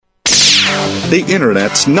The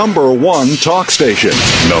Internet's #1 talk station.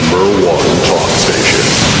 #1 talk station.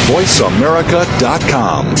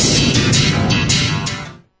 VoiceAmerica.com.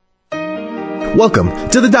 Welcome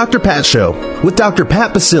to the Dr. Pat Show with Dr.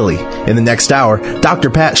 Pat Basile. In the next hour, Dr.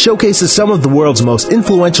 Pat showcases some of the world's most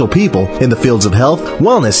influential people in the fields of health,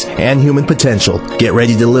 wellness, and human potential. Get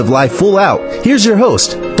ready to live life full out. Here's your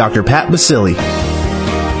host, Dr. Pat Basile.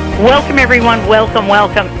 Welcome, everyone. Welcome,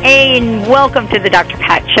 and welcome to the Dr.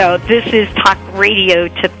 Pat Show. This is talk radio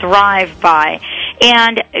to thrive by.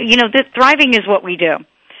 And, the thriving is what we do.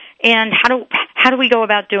 And how do we go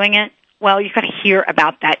about doing it? Well, you're going to hear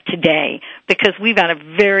about that today because we've got a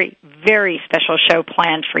very, very special show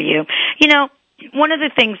planned for you. One of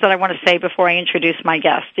the things that I want to say before I introduce my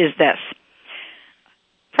guest is this.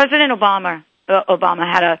 President Obama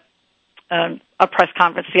had a press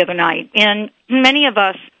conference the other night, and many of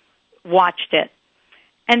us watched it.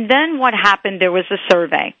 And then what happened, there was a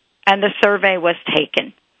survey, and the survey was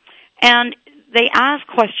taken. And they asked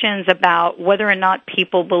questions about whether or not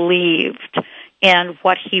people believed in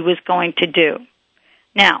what he was going to do.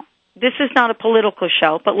 Now, this is not a political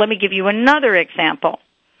show, but let me give you another example.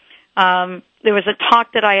 There was a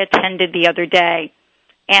talk that I attended the other day,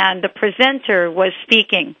 and the presenter was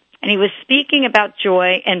speaking, and he was speaking about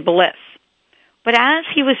joy and bliss. But as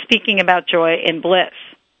he was speaking about joy and bliss,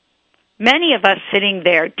 many of us sitting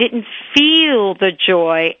there didn't feel the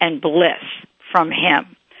joy and bliss from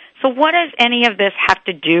him. So what does any of this have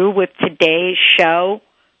to do with today's show?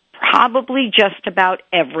 Probably just about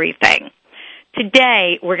everything.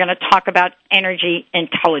 Today, we're going to talk about energy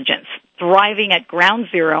intelligence, thriving at ground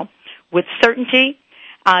zero with certainty.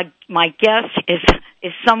 My guest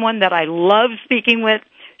is someone that I love speaking with.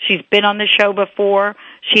 She's been on the show before.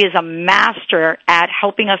 She is a master at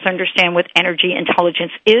helping us understand what energy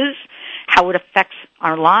intelligence is, how it affects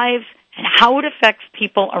our lives, and how it affects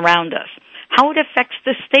people around us, how it affects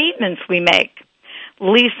the statements we make.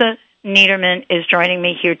 Lisa Niederman is joining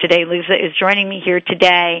me here today. Lisa is joining me here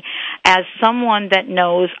today as someone that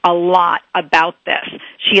knows a lot about this.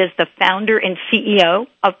 She is the founder and CEO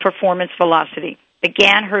of Performance Velocity.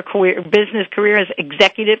 Began her business career as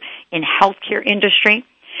executive in healthcare industry,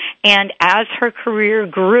 and as her career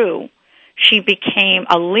grew, she became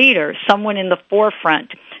a leader, someone in the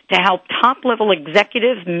forefront to help top-level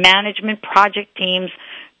executives, management, project teams,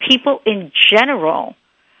 people in general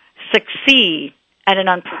succeed at an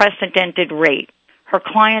unprecedented rate. Her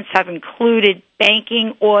clients have included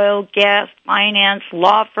banking, oil, gas, finance,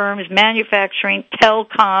 law firms, manufacturing,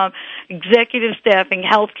 telecom, executive staffing,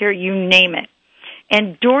 healthcare, you name it.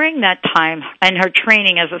 And during that time and her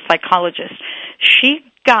training as a psychologist, she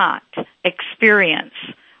got experience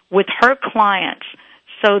with her clients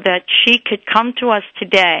so that she could come to us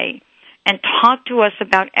today and talk to us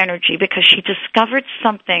about energy because she discovered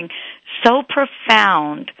something so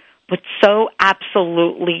profound but so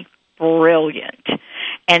absolutely brilliant,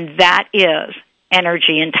 and that is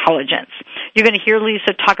energy intelligence. You're going to hear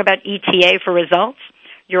Lisa talk about ETA for results.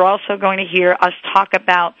 You're also going to hear us talk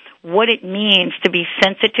about what it means to be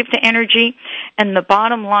sensitive to energy, and the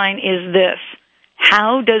bottom line is this: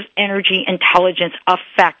 how does energy intelligence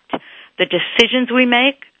affect the decisions we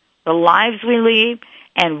make, the lives we lead,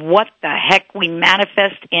 and what the heck we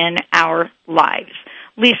manifest in our lives?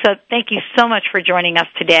 Lisa, thank you so much for joining us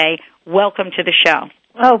today. Welcome to the show.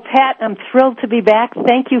 Oh, Pat, I'm thrilled to be back.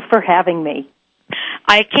 Thank you for having me.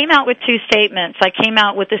 I came out with two statements. I came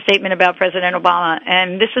out with a statement about President Obama,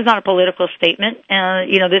 and this is not a political statement.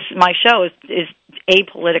 My show is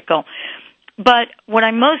apolitical. But what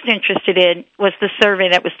I'm most interested in was the survey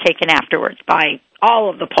that was taken afterwards by all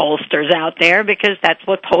of the pollsters out there, because that's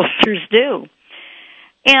what pollsters do.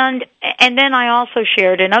 And then I also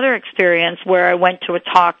shared another experience where I went to a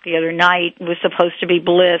talk the other night. It was supposed to be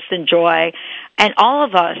bliss and joy, and all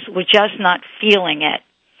of us were just not feeling it.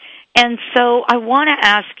 And so I want to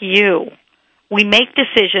ask you, we make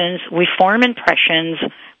decisions, we form impressions,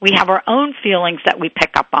 we have our own feelings that we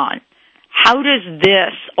pick up on. How does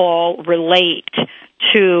this all relate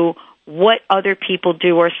to what other people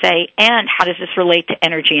do or say, and how does this relate to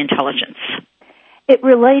energy intelligence?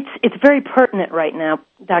 It's very pertinent right now,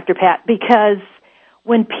 Dr. Pat, because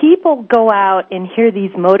when people go out and hear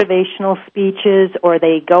these motivational speeches, or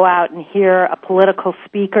they go out and hear a political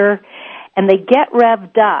speaker, and they get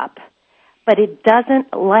revved up, but it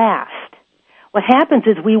doesn't last, what happens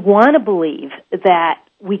is we want to believe that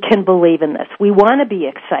we can believe in this. We want to be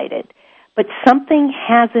excited, but something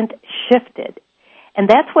hasn't shifted. And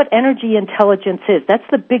that's what energy intelligence is. That's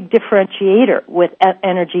the big differentiator with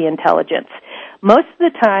energy intelligence. Most of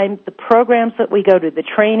the time, the programs that we go to, the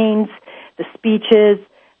trainings, the speeches,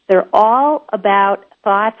 They're all about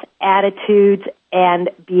thoughts, attitudes, and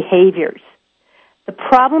behaviors. The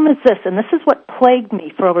problem is this, and this is what plagued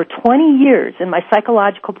me for over 20 years in my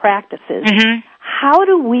psychological practices. How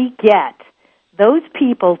do we get those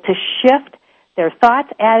people to shift their thoughts,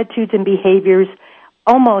 attitudes, and behaviors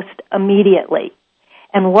almost immediately?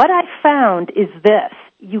 And what I found is this.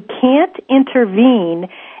 You can't intervene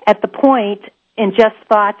at the point in just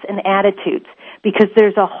thoughts and attitudes because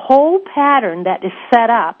there's a whole pattern that is set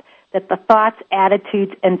up that the thoughts,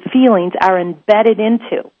 attitudes, and feelings are embedded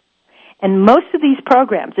into. And most of these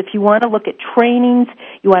programs, if you want to look at trainings,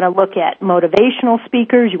 you want to look at motivational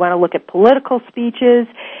speakers, you want to look at political speeches,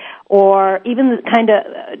 or even the kind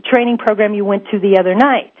of training program you went to the other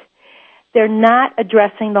night, they're not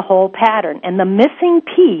addressing the whole pattern. And the missing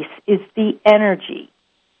piece is the energy.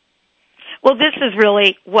 Well, this is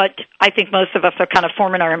really what I think most of us are kind of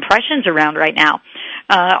forming our impressions around right now.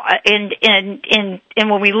 And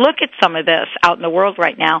when we look at some of this out in the world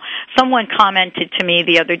right now, someone commented to me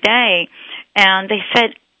the other day, and they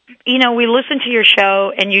said, you know, we listen to your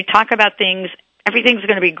show, and you talk about things, everything's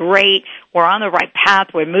going to be great, we're on the right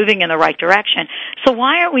path, we're moving in the right direction. So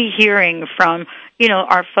why are we hearing from, you know,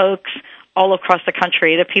 our folks all across the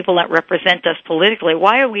country, the people that represent us politically,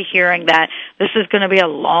 why are we hearing that this is going to be a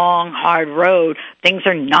long, hard road, things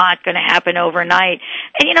are not going to happen overnight?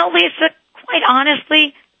 And, you know, Lisa, quite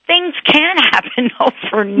honestly, things can happen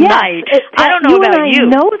overnight. Yes, I don't know about you. I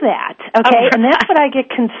know that, okay? And that's what I get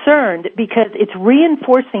concerned because it's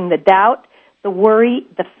reinforcing the doubt, the worry,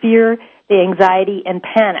 the fear, the anxiety, and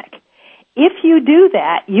panic. If you do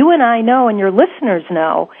that, you and I know and your listeners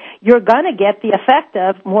know, you're going to get the effect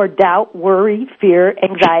of more doubt, worry, fear,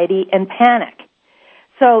 anxiety, and panic.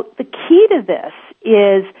 So the key to this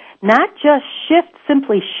is not just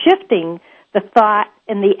simply shifting the thought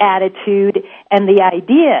and the attitude and the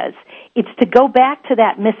ideas. It's to go back to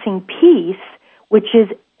that missing piece, which is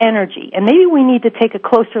energy. And maybe we need to take a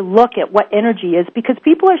closer look at what energy is because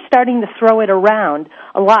people are starting to throw it around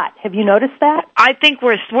a lot. Have you noticed that? I think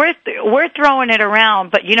we're throwing it around,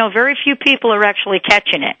 but, you know, very few people are actually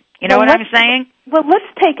catching it. You know what I'm saying? Well,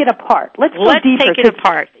 let's take it apart. Let's go deeper. Let's take it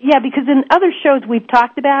apart. Yeah, because in other shows we've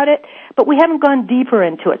talked about it, but we haven't gone deeper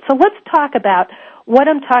into it. So let's talk about what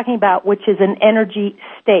I'm talking about, which is an energy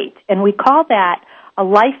state. And we call that a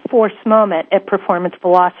life force moment at performance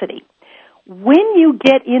velocity. When you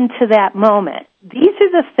get into that moment, these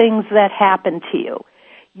are the things that happen to you.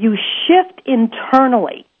 You shift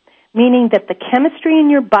internally, meaning that the chemistry in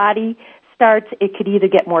your body starts, it could either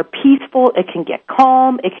get more peaceful, it can get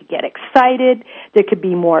calm, it could get excited, there could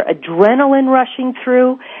be more adrenaline rushing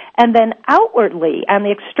through, and then outwardly, on the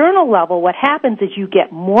external level, what happens is you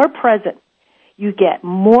get more present, you get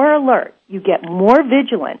more alert, you get more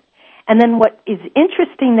vigilant, and then what is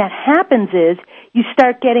interesting that happens is you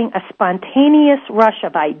start getting a spontaneous rush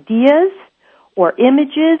of ideas or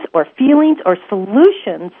images or feelings or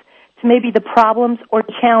solutions to maybe the problems or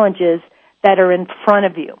challenges that are in front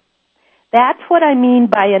of you. That's what I mean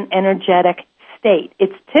by an energetic state.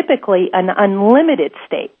 It's typically an unlimited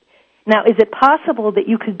state. Now, is it possible that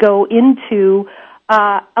you could go into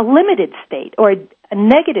a limited state or a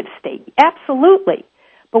negative state? Absolutely.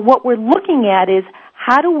 But what we're looking at is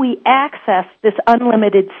how do we access this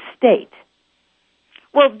unlimited state?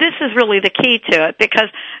 Well, this is really the key to it because,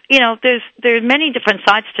 you know, there's many different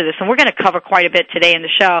sides to this, and we're going to cover quite a bit today in the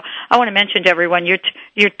show. I want to mention to everyone, you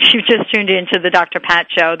just tuned into the Dr. Pat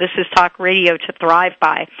Show. This is Talk Radio to Thrive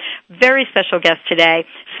By. Very special guest today,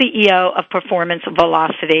 CEO of Performance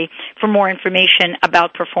Velocity. For more information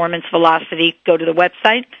about Performance Velocity, go to the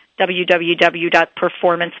website,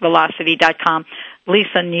 www.performancevelocity.com.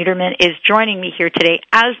 Lisa Niederman is joining me here today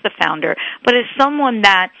as the founder, but as someone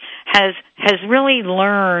that has really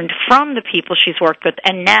learned from the people she's worked with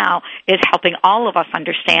and now is helping all of us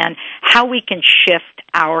understand how we can shift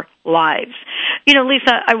our lives. You know,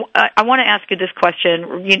 Lisa, I want to ask you this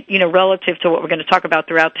question, you know, relative to what we're going to talk about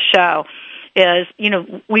throughout the show is, you know,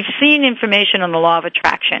 we've seen information on the law of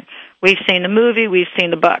attraction. We've seen the movie, we've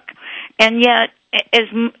seen the book. And yet,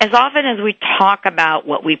 as often as we talk about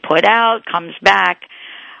what we put out comes back,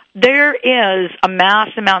 there is a mass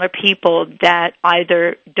amount of people that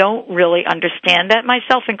either don't really understand that,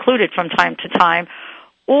 myself included from time to time,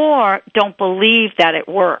 or don't believe that it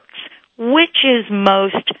works. Which is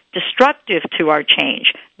most destructive to our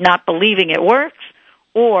change? Not believing it works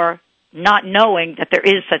or not knowing that there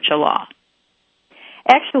is such a law?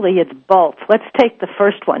 Actually, it's both. Let's take the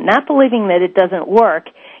first one. Not believing that it doesn't work.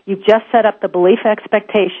 You've just set up the belief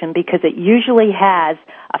expectation because it usually has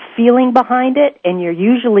a feeling behind it, and you're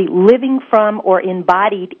usually living from or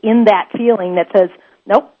embodied in that feeling that says,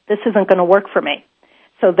 nope, this isn't going to work for me.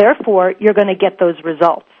 So therefore, you're going to get those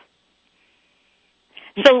results.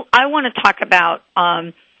 So I want to talk about,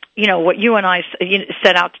 what you and I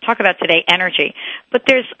set out to talk about today, energy. But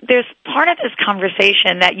there's part of this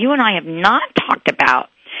conversation that you and I have not talked about,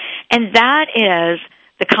 and that is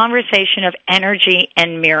the conversation of energy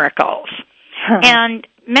and miracles. And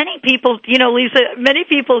many people, Lisa, many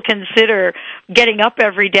people consider getting up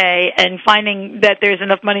every day and finding that there's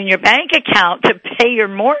enough money in your bank account to pay your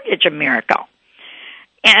mortgage a miracle.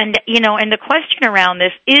 And, and the question around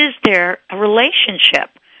this, is there a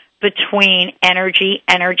relationship between energy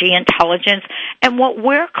intelligence, and what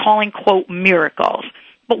we're calling, quote, miracles?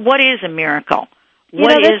 But what is a miracle?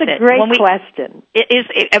 What is it? That's a great question.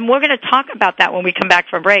 And we're going to talk about that when we come back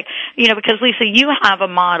from break. Because, Lisa, you have a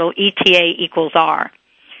model, ETA equals R.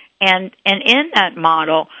 And in that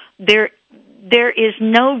model, there is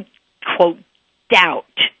no, quote, doubt,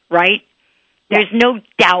 right? Yes. There's no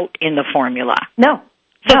doubt in the formula. No.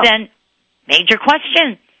 So then, major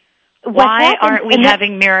question. Why aren't we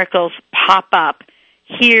having miracles pop up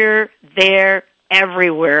here, there,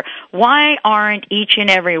 everywhere? Why aren't each and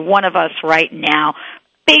every one of us right now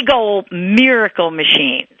big old miracle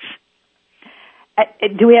machines?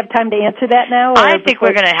 Do we have time to answer that now? I think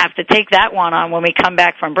we're going to have to take that one on when we come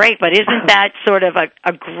back from break. But isn't that sort of a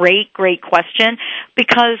great, great question?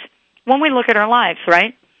 Because when we look at our lives,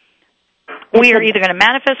 right, we are either going to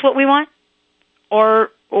manifest what we want or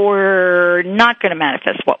not going to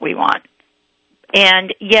manifest what we want.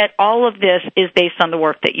 And yet all of this is based on the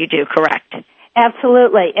work that you do, correct?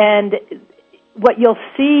 Absolutely. And what you'll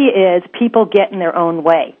see is people get in their own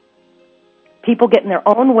way. People get in their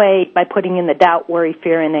own way by putting in the doubt, worry,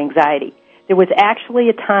 fear, and anxiety. There was actually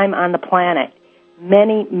a time on the planet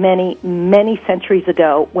many, many, many centuries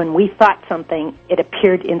ago when we thought something, it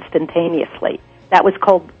appeared instantaneously. That was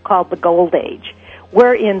called the Gold Age.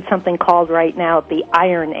 We're in something called right now the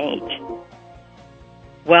Iron Age.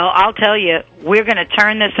 Well, I'll tell you, we're going to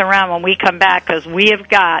turn this around when we come back, because we have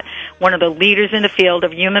got one of the leaders in the field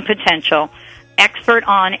of human potential, expert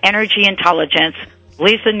on energy intelligence,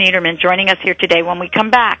 Lisa Niederman, joining us here today. When we come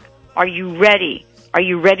back, are you ready? Are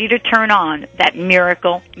you ready to turn on that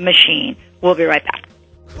miracle machine? We'll be right back.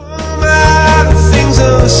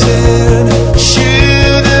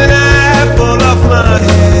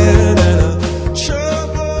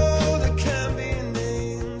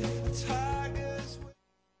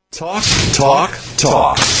 Talk.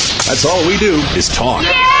 That's all we do is talk.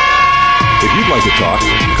 If you'd like to talk,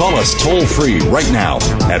 call us toll-free right now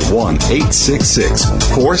at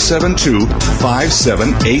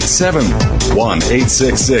 1-866-472-5787.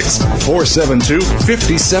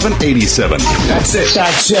 1-866-472-5787. That's it.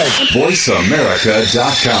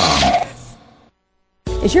 VoiceAmerica.com.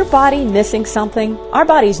 Is your body missing something? Our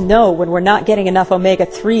bodies know when we're not getting enough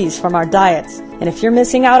omega-3s from our diets. And if you're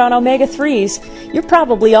missing out on omega-3s, you're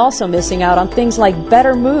probably also missing out on things like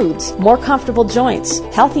better moods, more comfortable joints,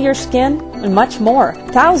 healthier skin, and much more.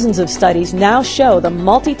 Thousands of studies now show the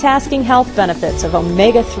multitasking health benefits of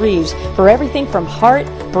omega-3s for everything from heart,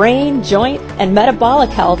 brain, joint, and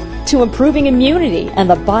metabolic health to improving immunity and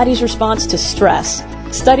the body's response to stress.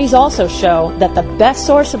 Studies also show that the best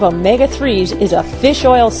source of omega-3s is a fish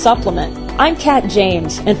oil supplement. I'm Kat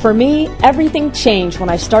James, and for me, everything changed when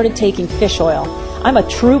I started taking fish oil. I'm a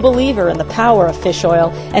true believer in the power of fish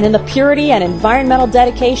oil and in the purity and environmental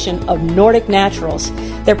dedication of Nordic Naturals.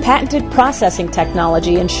 Their patented processing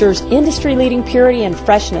technology ensures industry-leading purity and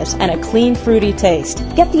freshness and a clean, fruity taste.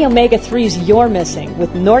 Get the omega-3s you're missing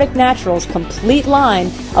with Nordic Naturals' complete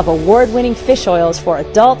line of award-winning fish oils for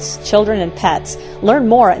adults, children, and pets. Learn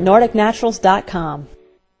more at NordicNaturals.com.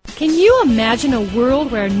 Can you imagine a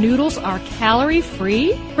world where noodles are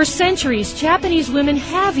calorie-free? For centuries, Japanese women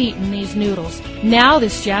have eaten these noodles. Now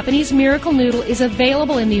this Japanese miracle noodle is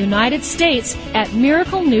available in the United States at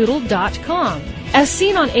miraclenoodle.com. As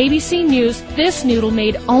seen on ABC News, this noodle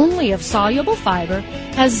made only of soluble fiber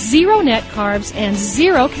has 0 net carbs and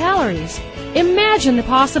 0 calories. Imagine the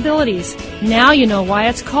possibilities. Now you know why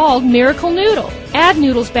it's called Miracle Noodle. Add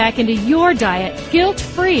noodles back into your diet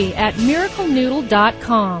guilt-free at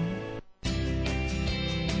miraclenoodle.com.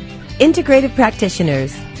 Integrative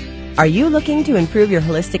practitioners. Are you looking to improve your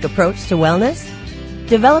holistic approach to wellness?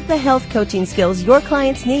 Develop the health coaching skills your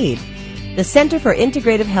clients need. The Center for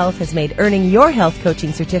Integrative Health has made earning your health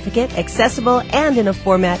coaching certificate accessible and in a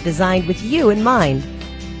format designed with you in mind.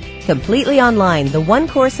 Completely online, the one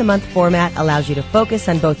course a month format allows you to focus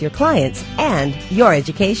on both your clients and your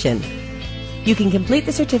education. You can complete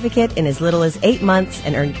the certificate in as little as 8 months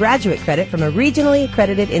and earn graduate credit from a regionally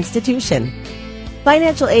accredited institution.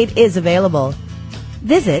 Financial aid is available.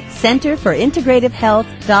 Visit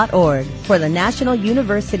centerforintegrativehealth.org for the National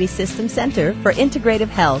University System Center for Integrative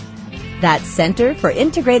Health. That's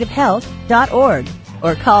centerforintegrativehealth.org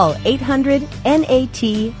or call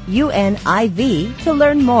 800-NAT-UNIV to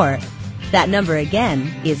learn more. That number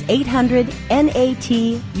again is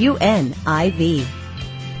 800-NAT-UNIV.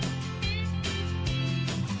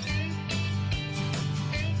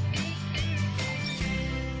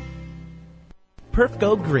 Perf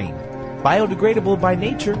Go Green. Biodegradable by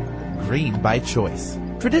nature, green by choice.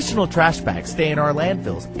 Traditional trash bags stay in our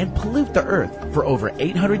landfills and pollute the earth for over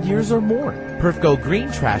 800 years or more. Perf Go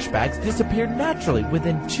Green trash bags disappear naturally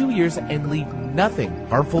within 2 years and leave nothing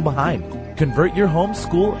harmful behind. Convert your home,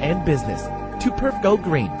 school, and business to Perf Go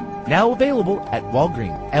Green. Now available at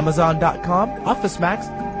Walgreens, Amazon.com, OfficeMax,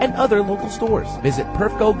 and other local stores. Visit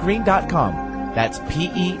perfgogreen.com. That's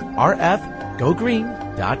PERF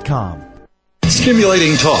GoGreen.com.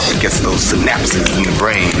 Stimulating talk. It gets those synapses in the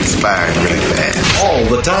brain firing really fast. All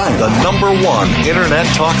the time. The #1 Internet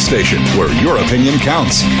talk station where your opinion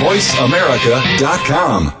counts.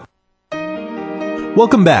 VoiceAmerica.com.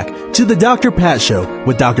 Welcome back to the Dr. Pat Show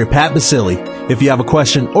with Dr. Pat Basili. If you have a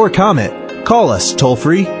question or comment, call us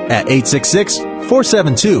toll-free at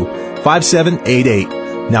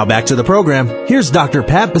 866-472-5788. Now back to the program. Here's Dr.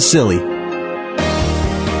 Pat Basili.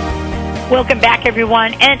 Welcome back,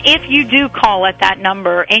 everyone. And if you do call at that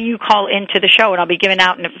number and you call into the show, and I'll be giving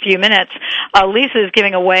out in a few minutes, Lisa is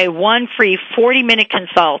giving away one free 40-minute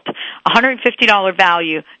consult, $150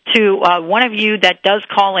 value to one of you that does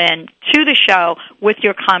call in to the show with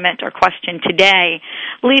your comment or question today.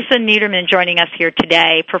 Lisa Niederman joining us here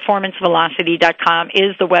today. PerformanceVelocity.com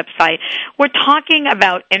is the website. We're talking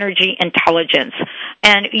about energy intelligence,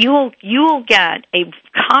 and you will get a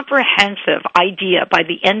comprehensive idea by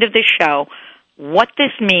the end of the show what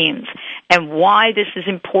this means and why this is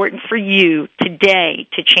important for you today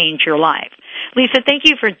to change your life. Lisa, thank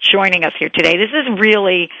you for joining us here today. This is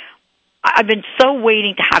really, I've been so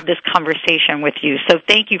waiting to have this conversation with you, so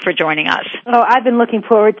thank you for joining us. Oh, I've been looking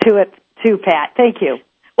forward to it too, Pat. Thank you.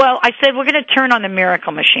 Well, I said we're going to turn on the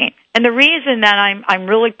miracle machine. And the reason that I'm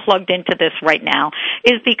really plugged into this right now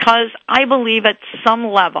is because I believe at some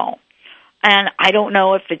level, and I don't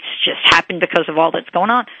know if it's just happened because of all that's going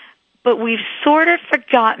on, but we've sort of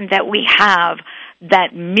forgotten that we have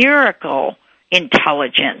that miracle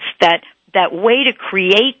intelligence, that way to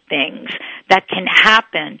create things that can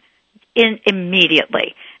happen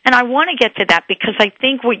immediately. And I want to get to that because I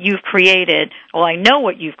think what you've created, well, I know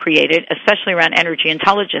what you've created, especially around energy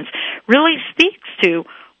intelligence, really speaks to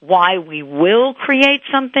why we will create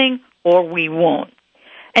something or we won't.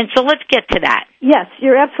 And so let's get to that. Yes,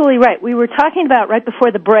 you're absolutely right. We were talking about right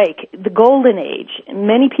before the break, the golden age.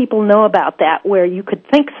 Many people know about that, where you could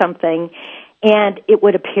think something and it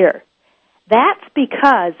would appear. That's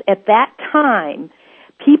because at that time,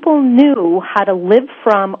 people knew how to live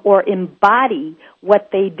from or embody what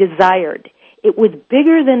they desired. It was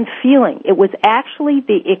bigger than feeling. It was actually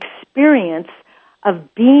the experience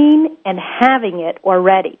of being and having it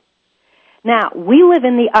already. Now, we live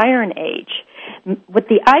in the Iron Age. What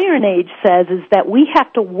the Iron Age says is that we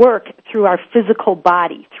have to work through our physical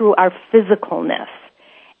body, through our physicalness.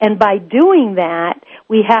 And by doing that,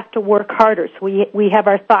 we have to work harder. So we have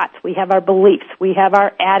our thoughts, we have our beliefs, we have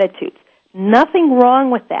our attitudes. Nothing wrong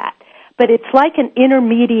with that. But it's like an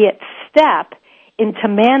intermediate step into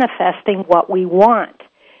manifesting what we want.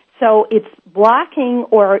 So it's blocking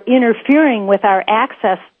or interfering with our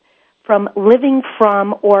access from living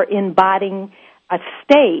from or embodying a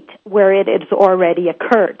state where it has already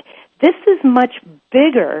occurred. This is much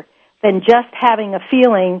bigger than just having a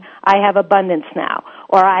feeling, I have abundance now,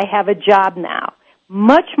 or I have a job now.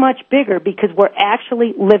 Much, much bigger because we're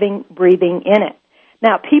actually living, breathing in it.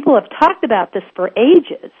 Now, people have talked about this for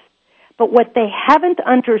ages, but what they haven't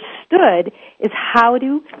understood is how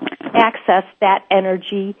to access that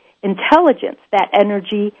energy intelligence, that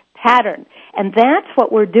energy pattern. And that's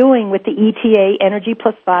what we're doing with the ETA, energy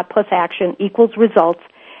plus thought plus action equals results.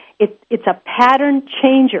 It's a pattern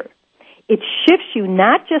changer. It shifts you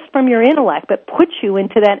not just from your intellect, but puts you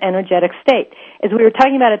into that energetic state. As we were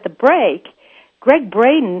talking about at the break, Greg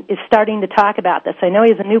Braden is starting to talk about this. I know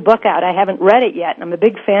he has a new book out. I haven't read it yet, and I'm a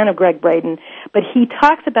big fan of Greg Braden. But he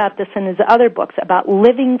talks about this in his other books, about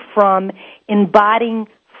living from, embodying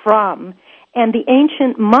from. And the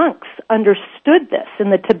ancient monks understood this in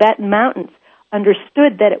the Tibetan mountains,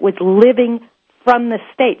 understood that it was living from the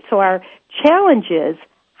state. So our challenge is,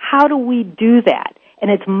 how do we do that? And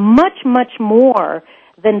it's much, much more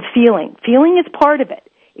than feeling. Feeling is part of it.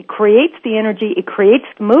 It creates the energy. It creates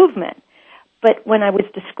the movement. But when I was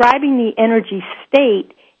describing the energy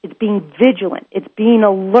state, It's being vigilant. It's being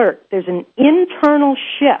alert. There's an internal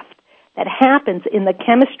shift that happens in the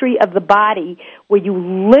chemistry of the body where you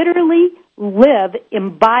literally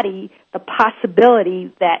embody the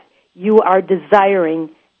possibility that you are desiring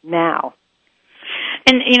now.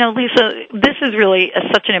 And, Lisa, this is really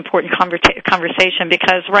such an important conversation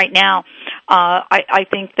because right now I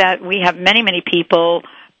think that we have many, many people,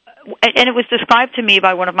 and it was described to me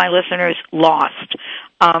by one of my listeners, lost.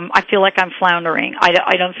 I feel like I'm floundering.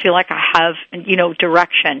 I don't feel like I have,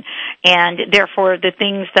 direction. And therefore, the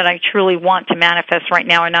things that I truly want to manifest right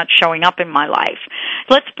now are not showing up in my life.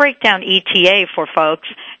 Let's break down ETA for folks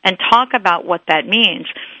and talk about what that means.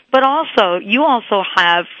 But also, you also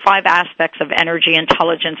have 5 aspects of energy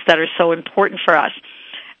intelligence that are so important for us.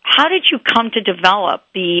 How did you come to develop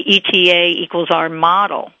the ETA equals R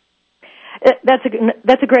model? That's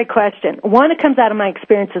a great question. One, it comes out of my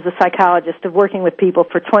experience as a psychologist of working with people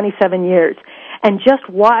for 27 years and just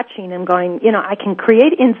watching them going, I can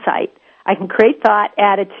create insight, I can create thought,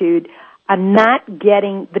 attitude, I'm not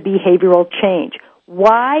getting the behavioral change.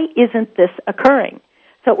 Why isn't this occurring?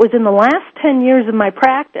 So it was in the last 10 years of my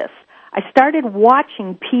practice, I started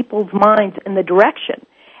watching people's minds in the direction,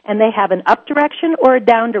 and they have an up direction or a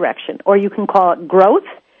down direction, or you can call it growth,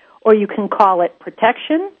 or you can call it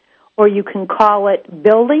protection, or you can call it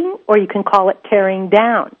building, or you can call it tearing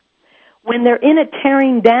down. When they're in a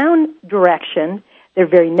tearing down direction, they're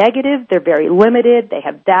very negative, they're very limited, they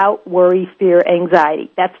have doubt, worry, fear,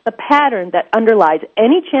 anxiety. That's the pattern that underlies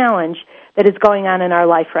any challenge that is going on in our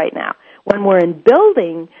life right now. When we're in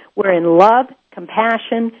building, we're in love,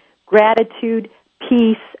 compassion, gratitude,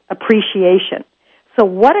 peace, appreciation. So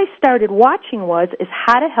what I started watching is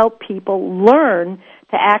how to help people learn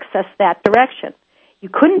to access that direction. You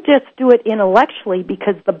couldn't just do it intellectually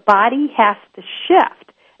because the body has to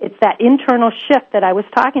shift. It's that internal shift that I was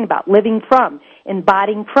talking about, living from,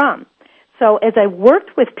 embodying from. So as I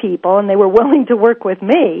worked with people, and they were willing to work with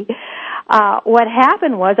me, what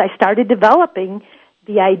happened was I started developing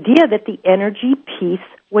the idea that the energy piece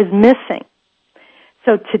was missing.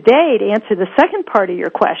 So today, to answer the second part of your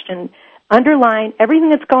question, underlying everything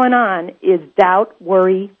that's going on is doubt,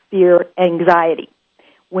 worry, fear, anxiety.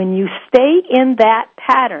 When you stay in that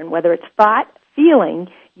pattern, whether it's thought, feeling,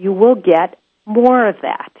 you will get more of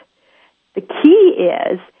that. The key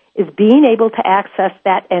is being able to access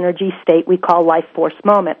that energy state we call life force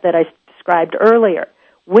moment that I described earlier.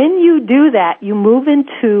 When you do that, you move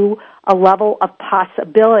into a level of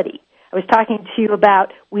possibility. I was talking to you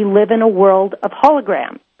about we live in a world of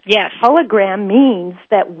hologram. Yes. Hologram means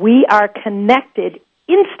that we are connected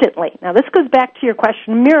instantly. Now, this goes back to your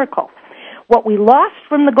question, miracle. What we lost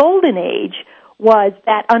from the golden age was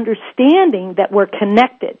that understanding that we're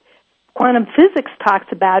connected. Quantum physics talks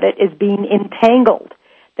about it as being entangled,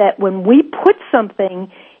 that when we put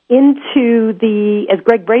something into the, as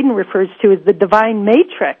Greg Braden refers to as the divine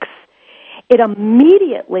matrix, it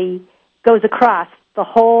immediately goes across the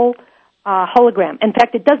whole hologram. In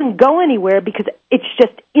fact, it doesn't go anywhere because it's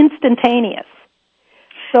just instantaneous.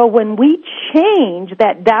 So when we change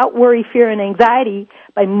that doubt, worry, fear, and anxiety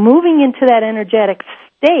by moving into that energetic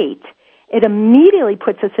state, it immediately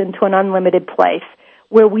puts us into an unlimited place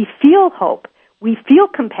where we feel hope, we feel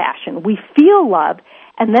compassion, we feel love,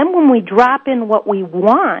 and then when we drop in what we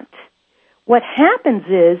want, what happens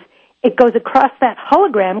is it goes across that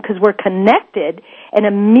hologram because we're connected and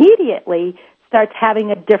immediately starts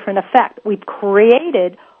having a different effect. We've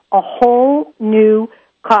created a whole new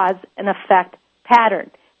cause and effect pattern.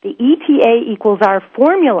 The ETA equals R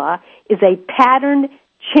formula is a pattern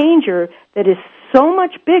changer that is so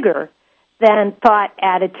much bigger than thought,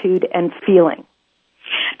 attitude, and feeling.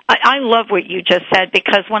 I love what you just said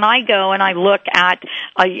because when I go and I look at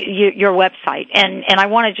your website, and I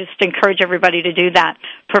want to just encourage everybody to do that,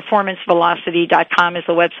 performancevelocity.com is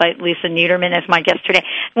the website. Lisa Niederman is my guest today.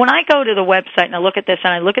 When I go to the website and I look at this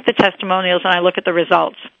and I look at the testimonials and I look at the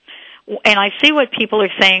results, and I see what people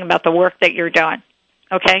are saying about the work that you're doing,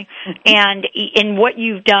 okay, and in what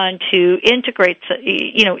you've done to integrate,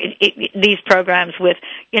 these programs with,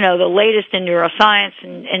 the latest in neuroscience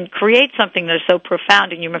and create something that's so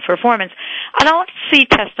profound in human performance, I don't see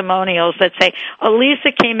testimonials that say,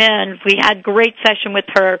 Lisa came in, we had great session with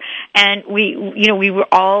her, and we were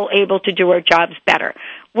all able to do our jobs better.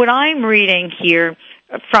 What I'm reading here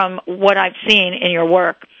from what I've seen in your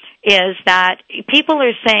work is that people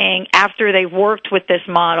are saying after they've worked with this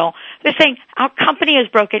model, they're saying our company has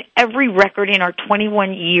broken every record in our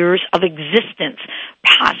 21 years of existence,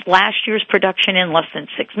 past last year's production in less than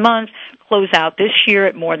 6 months, close out this year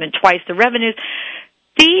at more than twice the revenues.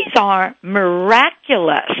 These are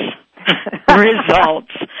miraculous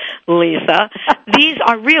results. Lisa, these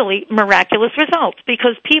are really miraculous results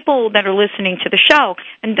because people that are listening to the show,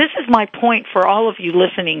 and this is my point for all of you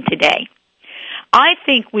listening today, I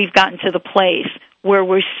think we've gotten to the place where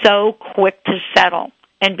we're so quick to settle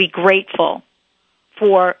and be grateful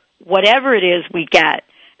for whatever it is we get.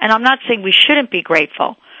 And I'm not saying we shouldn't be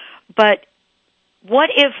grateful, but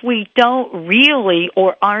what if we don't really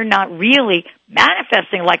or are not really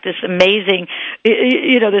manifesting like this amazing,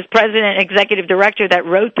 this president, executive director that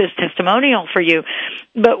wrote this testimonial for you?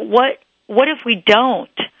 But what if we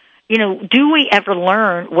don't? Do we ever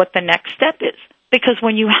learn what the next step is? Because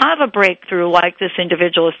when you have a breakthrough like this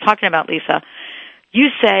individual is talking about, Lisa, you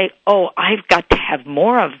say, oh, I've got to have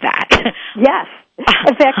more of that. Yes.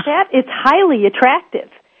 In fact, it's highly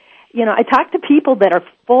attractive. I talk to people that are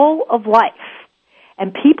full of life,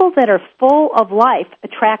 and people that are full of life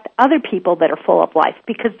attract other people that are full of life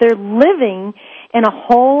because they're living in a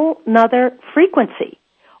whole nother frequency.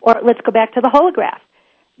 Or let's go back to the holograph.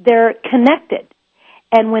 They're connected,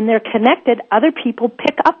 and when they're connected, other people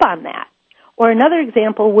pick up on that. Or another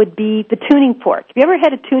example would be the tuning fork. Have you ever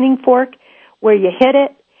had a tuning fork where you hit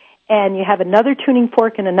it and you have another tuning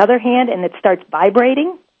fork in another hand and it starts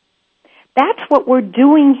vibrating? That's what we're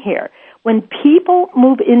doing here. When people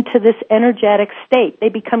move into this energetic state, they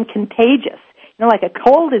become contagious. Like a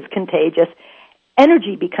cold is contagious,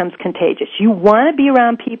 energy becomes contagious. You want to be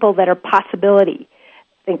around people that are possibility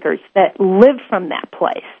thinkers, that live from that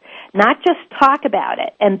place, not just talk about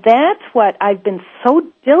it. And that's what I've been so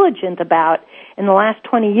diligent about in the last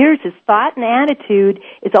 20 years is thought and attitude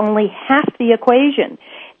is only half the equation.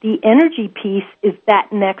 The energy piece is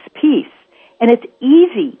that next piece. And it's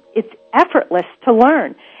easy. It's effortless to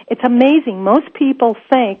learn. It's amazing. Most people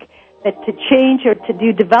think that to change or to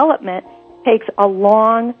do development takes a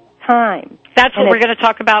long time. That's what we're going to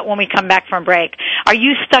talk about when we come back from break. Are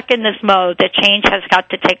you stuck in this mode that change has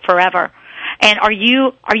got to take forever? And are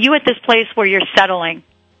you at this place where you're settling,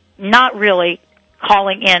 not really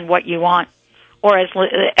calling in what you want? Or as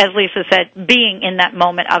Lisa said, being in that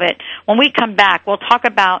moment of it. When we come back, we'll talk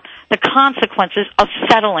about the consequences of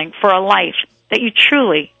settling for a life that you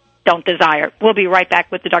truly don't desire. We'll be right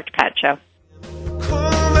back with the Dr. Pat Show.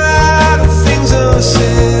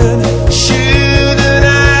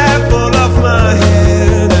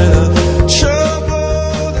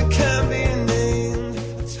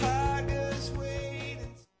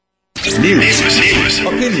 News,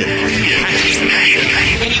 opinion.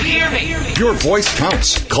 Your voice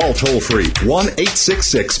counts. Call toll-free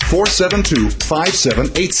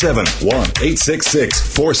 1-866-472-5787.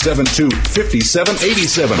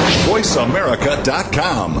 1-866-472-5787.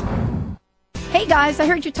 VoiceAmerica.com. Hey guys, I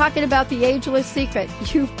heard you talking about the Ageless Secret.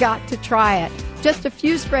 You've got to try it. Just a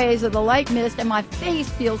few sprays of the light mist and my face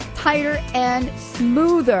feels tighter and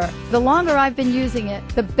smoother. The longer I've been using it,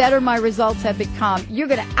 the better my results have become. You're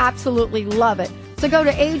going to absolutely love it. So go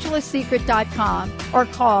to agelesssecret.com or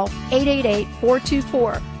call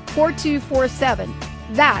 888-424-4247.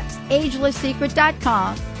 That's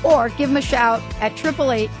agelesssecret.com or give them a shout at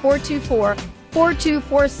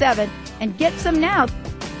 888-424-4247 and get some now.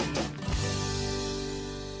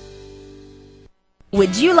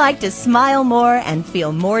 Would you like to smile more and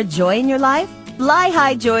feel more joy in your life? Fly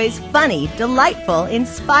High Joy's funny, delightful,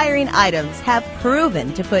 inspiring items have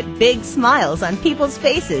proven to put big smiles on people's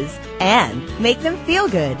faces and make them feel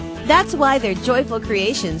good. That's why their joyful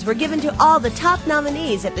creations were given to all the top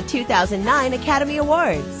nominees at the 2009 Academy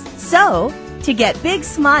Awards. So, to get big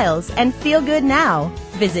smiles and feel good now,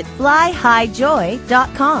 visit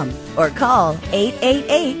flyhighjoy.com or call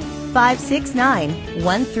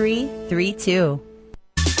 888-569-1332.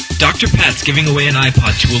 Dr. Pat's giving away an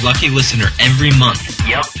iPod to a lucky listener every month.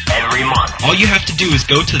 Yep, every month. All you have to do is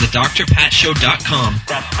go to thedrpatshow.com.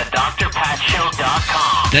 That's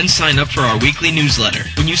thedrpatshow.com. Then sign up for our weekly newsletter.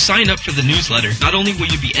 When you sign up for the newsletter, not only will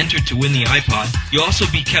you be entered to win the iPod, you'll also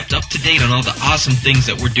be kept up to date on all the awesome things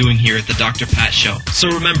that we're doing here at the Dr. Pat Show. So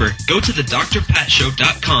remember, go to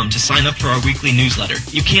thedrpatshow.com to sign up for our weekly newsletter.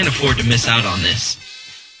 You can't afford to miss out on this.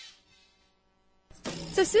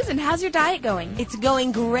 So, Susan, how's your diet going? It's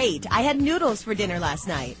going great. I had noodles for dinner last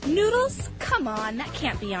night. Noodles? Come on, that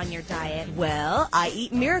can't be on your diet. Well, I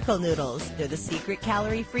eat Miracle Noodles. They're the secret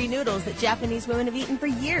calorie-free noodles that Japanese women have eaten for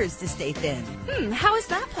years to stay thin. How is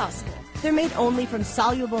that possible? They're made only from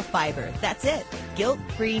soluble fiber. That's it.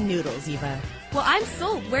 Guilt-free noodles, Eva. Well, I'm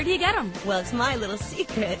sold. Where do you get them? Well, it's my little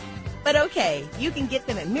secret. But okay, you can get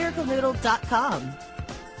them at miraclenoodle.com.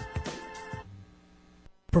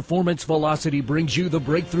 Performance Velocity brings you the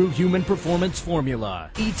breakthrough human performance formula,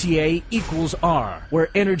 ETA equals R, where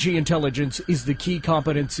energy intelligence is the key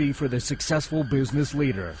competency for the successful business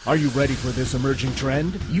leader. Are you ready for this emerging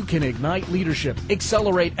trend? You can ignite leadership,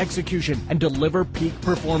 accelerate execution, and deliver peak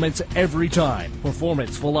performance every time.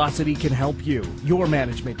 Performance Velocity can help you, your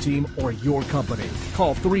management team, or your company.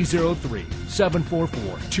 Call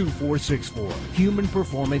 303-744-2464. Human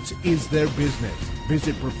performance is their business.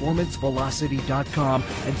 Visit performancevelocity.com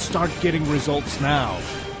and start getting results now.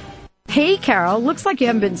 Hey, Carol, looks like you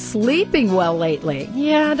haven't been sleeping well lately.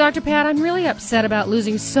 Yeah, Dr. Pat, I'm really upset about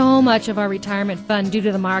losing so much of our retirement fund due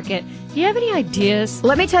to the market. Do you have any ideas?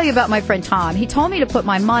 Let me tell you about my friend Tom. He told me to put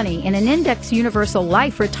my money in an Index Universal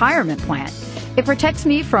Life retirement plan. It protects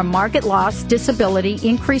me from market loss, disability,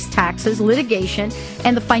 increased taxes, litigation,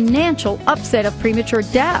 and the financial upset of premature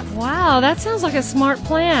death. Wow, that sounds like a smart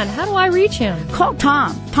plan. How do I reach him? Call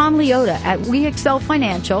Tom Leota at We Excel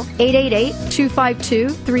Financial,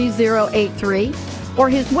 888-252-3083, or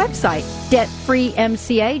his website,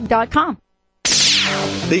 debtfreemca.com.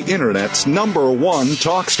 The Internet's #1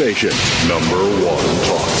 talk station. #1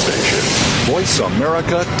 talk station.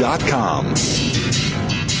 VoiceAmerica.com.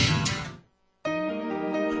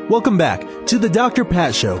 Welcome back to the Dr.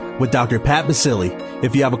 Pat Show with Dr. Pat Basile.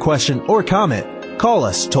 If you have a question or comment, call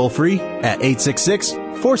us toll-free at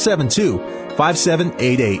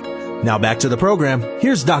 866-472-5788. Now back to the program.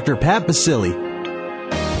 Here's Dr. Pat Basile.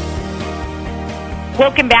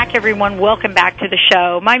 Welcome back, everyone. Welcome back to the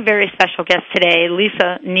show. My very special guest today,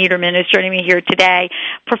 Lisa Niederman, is joining me here today.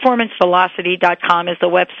 PerformanceVelocity.com is the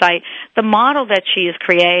website. The model that she has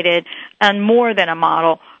created, and more than a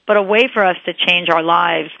model, but a way for us to change our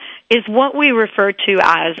lives, is what we refer to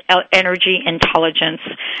as energy intelligence.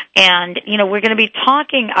 And, we're going to be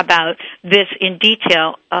talking about this in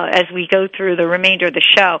detail as we go through the remainder of the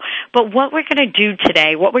show. But what we're going to do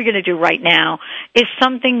today, what we're going to do right now, is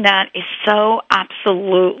something that is so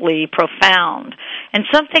absolutely profound and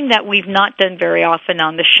something that we've not done very often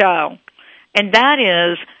on the show. And that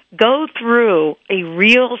is go through a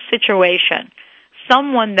real situation.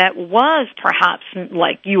 Someone that was perhaps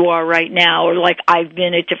like you are right now, or like I've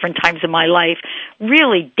been at different times in my life,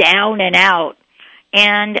 really down and out.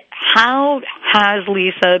 And how has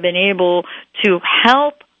Lisa been able to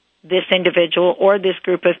help this individual or this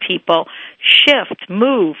group of people shift,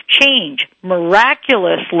 move, change,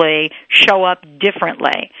 miraculously show up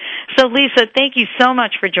differently? So, Lisa, thank you so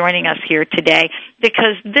much for joining us here today,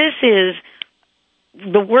 because this is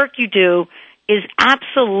the work you do is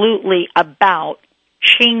absolutely about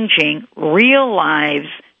changing real lives,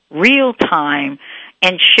 real time,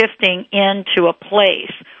 and shifting into a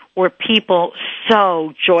place where people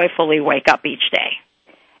so joyfully wake up each day.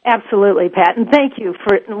 Absolutely, Pat, and thank you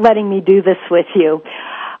for letting me do this with you.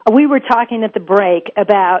 We were talking at the break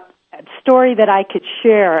about a story that I could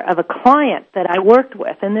share of a client that I worked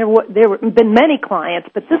with, and there have been many clients,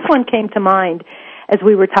 but this one came to mind as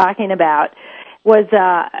we were talking about. Was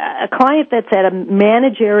a client that's at a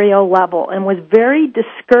managerial level and was very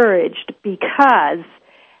discouraged because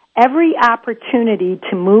every opportunity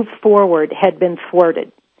to move forward had been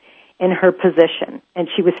thwarted in her position. And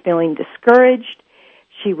she was feeling discouraged.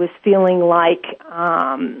 She was feeling like,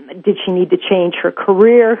 did she need to change her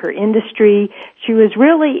career, her industry? She was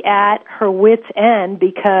really at her wit's end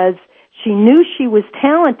because she knew she was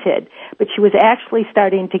talented, but she was actually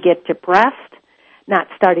starting to get depressed, not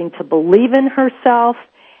starting to believe in herself.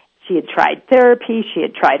 She had tried therapy. She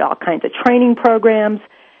had tried all kinds of training programs.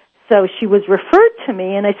 So she was referred to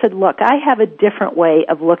me, and I said, look, I have a different way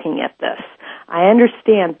of looking at this. I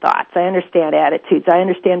understand thoughts. I understand attitudes. I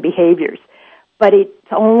understand behaviors. But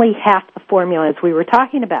it's only half the formula, as we were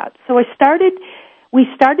talking about. So we started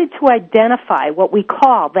to identify what we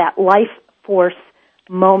call that life force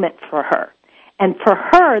moment for her. And for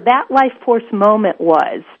her, that life force moment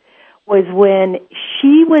was when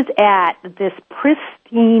she was at this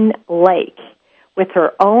pristine lake with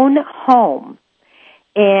her own home,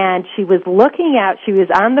 and she was looking out, she was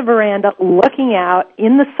on the veranda looking out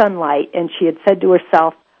in the sunlight, and she had said to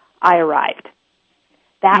herself, I arrived.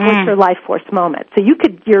 That was her life force moment. So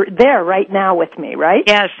you're there right now with me, right?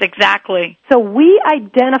 Yes, exactly. So we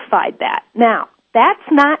identified that. Now,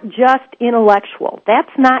 that's not just intellectual.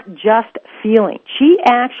 That's not just feeling. She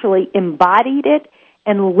actually embodied it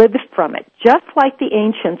and lived from it, just like the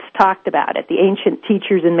ancients talked about it, the ancient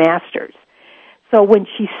teachers and masters. So when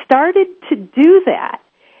she started to do that,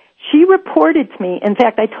 she reported to me. In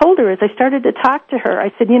fact, I told her as I started to talk to her, I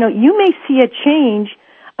said, you may see a change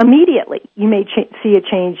immediately. You may see a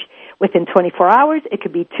change within 24 hours. It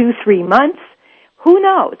could be 2-3 months. Who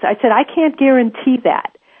knows? I said, I can't guarantee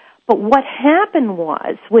that. But what happened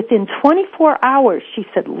was, within 24 hours, she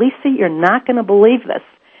said, Lisa, you're not going to believe this.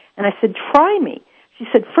 And I said, try me. She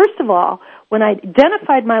said, first of all, when I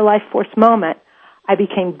identified my life force moment, I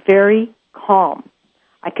became very calm.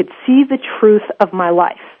 I could see the truth of my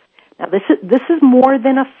life. Now, this is more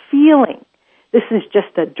than a feeling. This is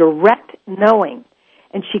just a direct knowing.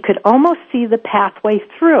 And she could almost see the pathway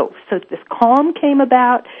through. So this calm came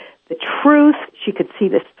about, the truth. She could see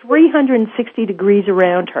this 360 degrees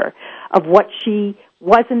around her of what she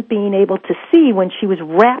wasn't being able to see when she was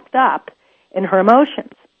wrapped up in her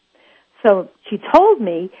emotions. So she told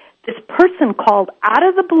me this person called out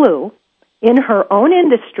of the blue in her own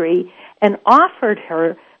industry and offered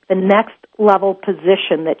her the next level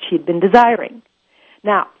position that she'd been desiring.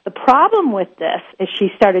 Now, the problem with this, as she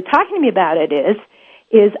started talking to me about it,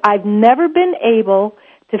 is I've never been able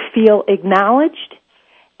to feel acknowledged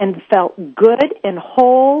and felt good and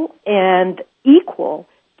whole and equal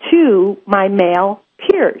to my male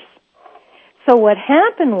peers. So what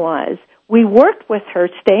happened was we worked with her,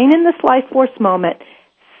 staying in this life force moment,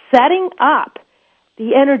 setting up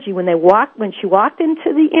the energy when she walked into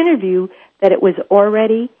the interview that it was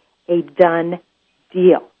already a done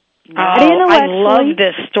deal. Not I love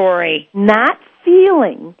this story. Not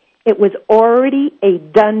feeling. It was already a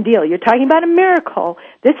done deal. You're talking about a miracle.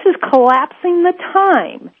 This is collapsing the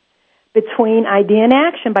time between idea and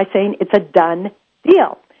action by saying it's a done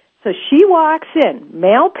deal. So she walks in,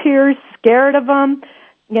 male peers, scared of them,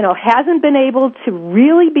 hasn't been able to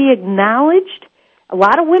really be acknowledged. A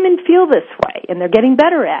lot of women feel this way, and they're getting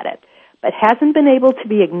better at it, but hasn't been able to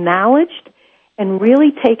be acknowledged and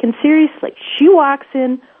really taken seriously. She walks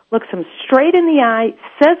in, looks him straight in the eye,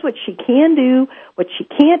 says what she can do, what she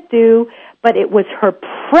can't do, but it was her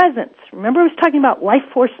presence. Remember I was talking about life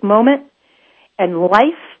force moment? And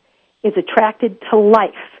life is attracted to life.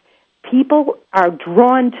 People are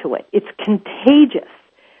drawn to it. It's contagious.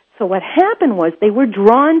 So what happened was they were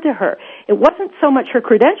drawn to her. It wasn't so much her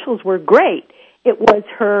credentials were great. It was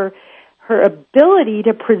her ability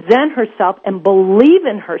to present herself and believe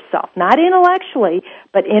in herself, not intellectually,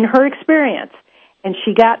 but in her experience. And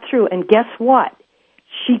she got through, and guess what?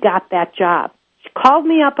 She got that job. She called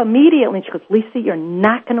me up immediately, and she goes, Lisa, you're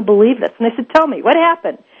not going to believe this. And I said, tell me, what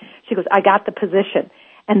happened? She goes, I got the position.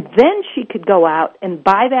 And then she could go out and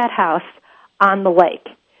buy that house on the lake.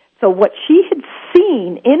 So what she had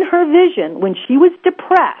seen in her vision when she was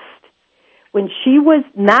depressed, when she was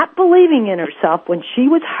not believing in herself, when she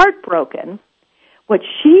was heartbroken, what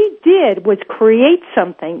she did was create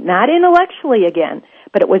something, not intellectually again,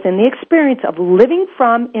 but it was in the experience of living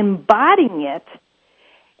from, embodying it,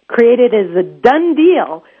 created as a done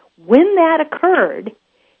deal. When that occurred,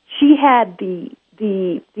 she had the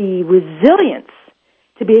resilience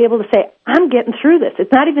to be able to say, I'm getting through this.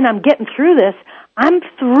 It's not even I'm getting through this, I'm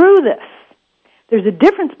through this. There's a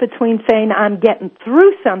difference between saying I'm getting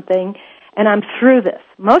through something and I'm through this.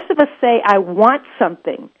 Most of us say I want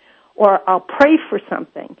something or I'll pray for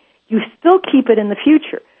something. You still keep it in the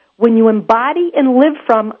future. When you embody and live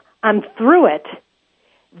from I'm through it,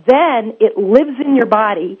 then it lives in your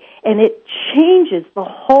body and it changes the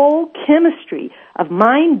whole chemistry of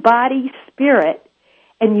mind, body, spirit,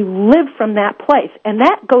 and you live from that place. And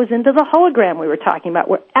that goes into the hologram we were talking about.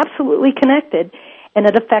 We're absolutely connected, and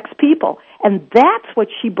it affects people. And that's what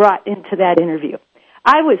she brought into that interview.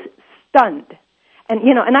 I was stunned. And,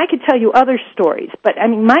 and I could tell you other stories, but,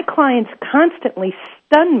 my clients constantly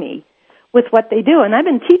stun me with what they do. And I've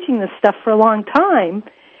been teaching this stuff for a long time,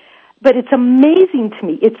 but it's amazing to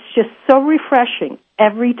me. It's just so refreshing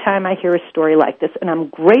every time I hear a story like this. And I'm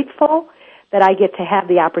grateful that I get to have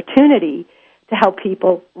the opportunity to help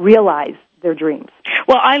people realize their dreams.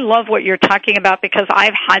 Well, I love what you're talking about because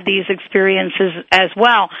I've had these experiences as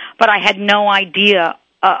well, but I had no idea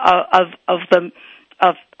of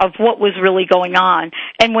what was really going on.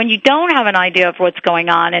 And when you don't have an idea of what's going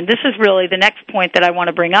on, and this is really the next point that I want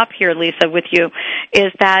to bring up here, Lisa, with you,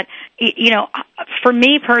 is that, for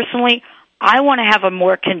me personally, I want to have a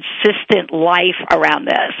more consistent life around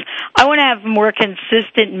this. I want to have more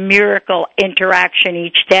consistent miracle interaction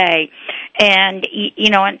each day. And,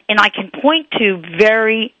 and I can point to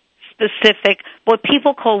very specific, what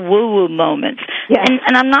people call woo-woo moments. Yes.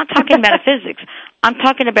 And I'm not talking metaphysics. I'm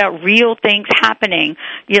talking about real things happening,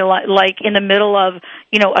 like in the middle of,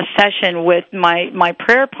 a session with my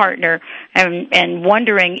prayer partner and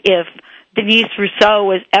wondering if Denise Rousseau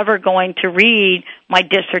was ever going to read my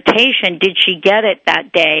dissertation. Did she get it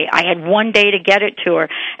that day? I had one day to get it to her.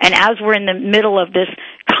 And as we're in the middle of this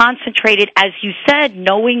concentrated, as you said,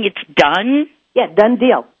 knowing it's done. Yeah, done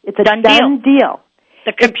deal. It's a done deal.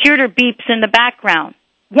 The computer beeps in the background.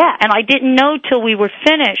 Yeah. And I didn't know till we were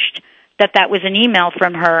finished that was an email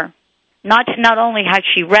from her. Not only had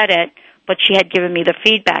she read it, but she had given me the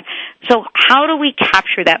feedback. So how do we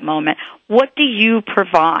capture that moment? What do you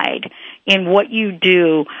provide in what you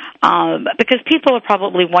do? Because people are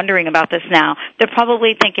probably wondering about this now. They're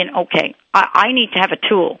probably thinking, okay, I need to have a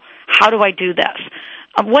tool. How do I do this?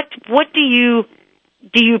 What do you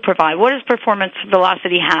provide? What does Performance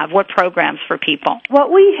Velocity have? What programs for people?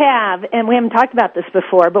 What we have, and we haven't talked about this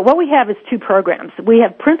before, but what we have is 2 programs. We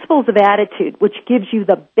have Principles of Attitude, which gives you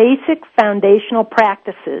the basic foundational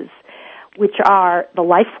practices, which are the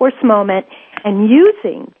life force moment and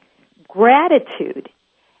using gratitude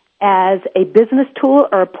as a business tool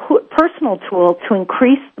or a personal tool to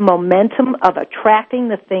increase the momentum of attracting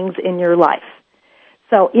the things in your life.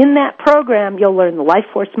 So in that program, you'll learn the life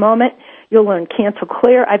force moment. You'll learn cancel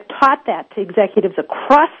clear. I've taught that to executives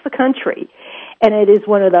across the country, and it is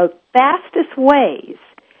one of the fastest ways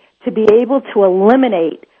to be able to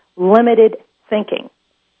eliminate limited thinking.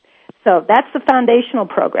 So that's the foundational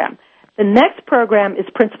program. The next program is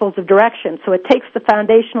Principles of Direction. So it takes the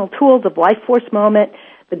foundational tools of life force moment,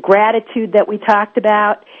 the gratitude that we talked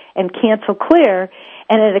about, and cancel clear,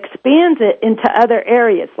 and it expands it into other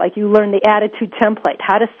areas, like you learn the attitude template,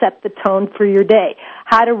 how to set the tone for your day,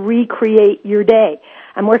 how to recreate your day.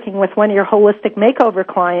 I'm working with one of your holistic makeover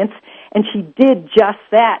clients, and she did just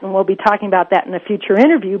that, and we'll be talking about that in a future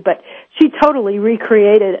interview, but she totally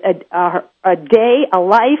recreated a day, a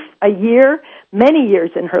life, a year, many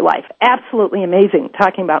years in her life. Absolutely amazing,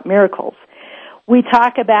 talking about miracles. We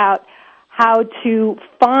talk about how to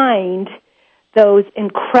find those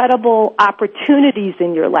incredible opportunities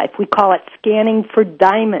in your life. We call it scanning for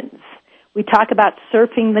diamonds. We talk about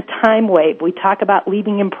surfing the time wave. We talk about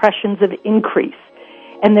leaving impressions of increase.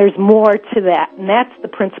 And there's more to that, and that's the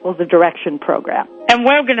Principles of Direction program. And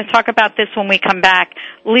we're going to talk about this when we come back.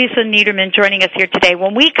 Lisa Niederman joining us here today.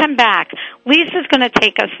 When we come back, Lisa's going to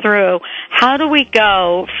take us through how do we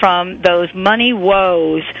go from those money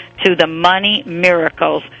woes to the money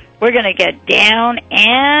miracles. We're going to get down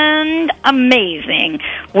and amazing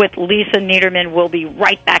with Lisa Niederman. We'll be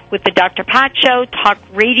right back with the Dr. Pat Show, talk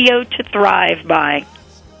radio to thrive by.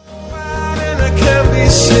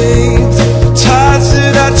 Tides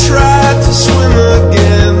that I tried to swim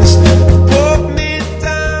against broke me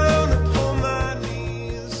down upon my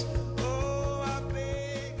knees. Oh, I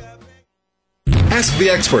beg. Ask the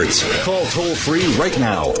experts. Call toll free right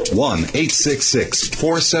now.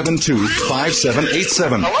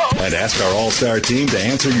 1-866-472-5787. And ask our all-star team to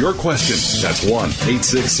answer your question. That's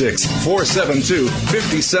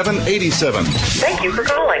 1-866-472-5787. Thank you for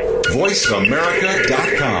calling.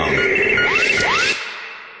 VoiceAmerica.com.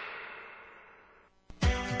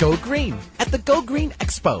 Go Green at the Go Green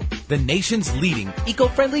Expo, the nation's leading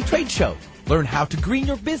eco-friendly trade show. Learn how to green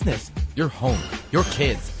your business, your home, your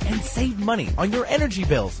kids, and save money on your energy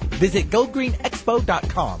bills. Visit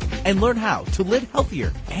GoGreenExpo.com and learn how to live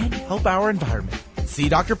healthier and help our environment. See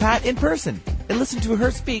Dr. Pat in person and listen to her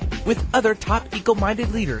speak with other top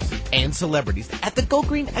eco-minded leaders and celebrities at the Go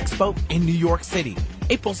Green Expo in New York City,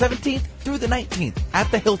 April 17th through the 19th at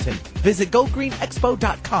the Hilton. Visit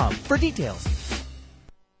GoGreenExpo.com for details.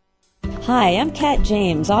 Hi, I'm Kat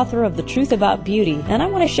James, author of The Truth About Beauty, and I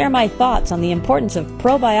want to share my thoughts on the importance of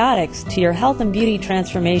probiotics to your health and beauty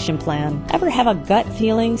transformation plan. Ever have a gut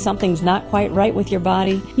feeling something's not quite right with your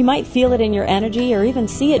body? You might feel it in your energy or even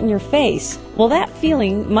see it in your face. Well, that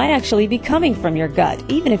feeling might actually be coming from your gut,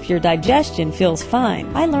 even if your digestion feels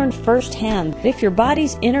fine. I learned firsthand that if your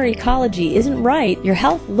body's inner ecology isn't right, your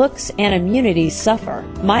health, looks, and immunity suffer.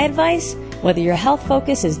 My advice? Whether your health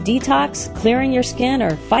focus is detox, clearing your skin,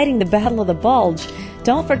 or fighting the battle of the bulge,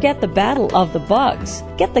 don't forget the battle of the bugs.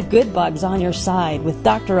 Get the good bugs on your side with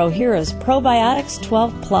Dr. Ohhira's Probiotics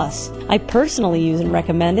 12 Plus. I personally use and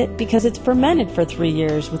recommend it because it's fermented for 3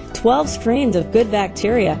 years with 12 strains of good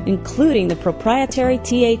bacteria, including the proprietary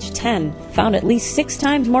TH10, found at least 6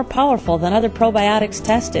 times more powerful than other probiotics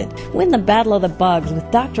tested. Win the battle of the bugs with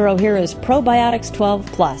Dr. Ohhira's Probiotics 12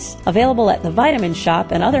 Plus. Available at the Vitamin Shop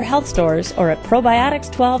and other health stores or at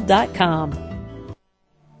probiotics12.com.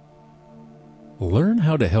 Learn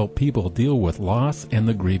how to help people deal with loss and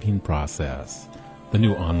the grieving process. The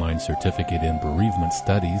new online certificate in bereavement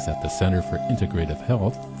studies at the Center for Integrative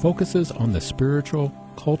Health focuses on the spiritual,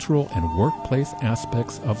 cultural, and workplace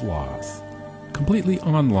aspects of loss. Completely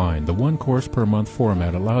online, the one course per month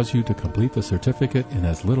format allows you to complete the certificate in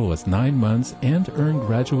as little as 9 months and earn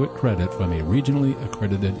graduate credit from a regionally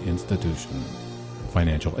accredited institution.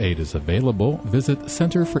 Financial aid is available. Visit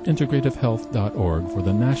centerforintegrativehealth.org for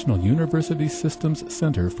the National University Systems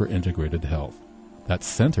Center for Integrated Health. That's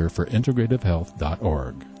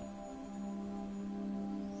centerforintegrativehealth.org.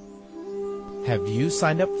 Have you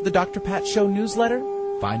signed up for the Dr. Pat Show newsletter?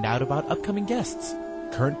 Find out about upcoming guests,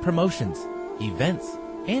 current promotions, events,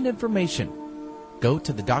 and information. Go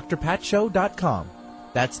to thedrpatshow.com.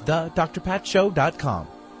 That's thedrpatshow.com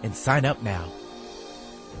and sign up now.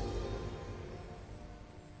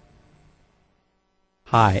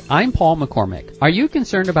 Hi, I'm Paul McCormick. Are you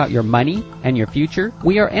concerned about your money and your future?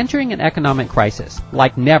 We are entering an economic crisis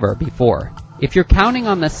like never before. If you're counting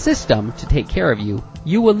on the system to take care of you,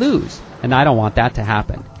 you will lose, and I don't want that to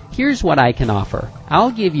happen. Here's what I can offer.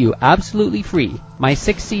 I'll give you absolutely free my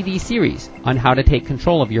 6-CD series on how to take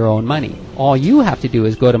control of your own money. All you have to do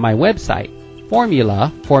is go to my website,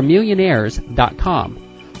 formulaformillionaires.com,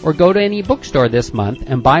 or go to any bookstore this month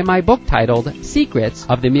and buy my book titled Secrets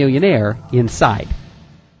of the Millionaire Inside.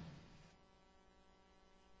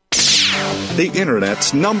 The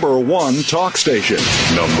Internet's #1 talk station.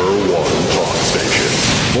 #1 talk station.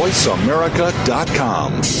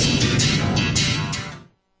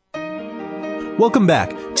 VoiceAmerica.com. Welcome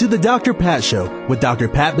back to the Dr. Pat Show with Dr.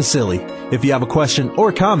 Pat Basile. If you have a question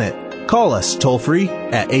or comment, call us toll-free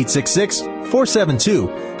at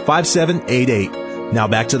 866-472-5788. Now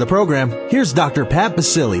back to the program. Here's Dr. Pat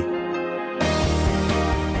Basile.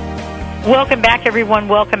 Welcome back, everyone.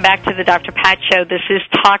 Welcome back to the Dr. Pat Show. This is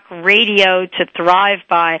Talk Radio to Thrive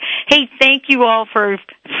By. Hey, thank you all for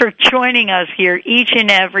joining us here each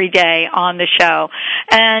and every day on the show.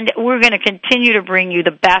 And we're going to continue to bring you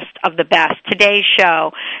the best of the best. Today's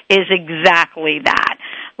show is exactly that.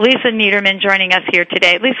 Lisa Niederman joining us here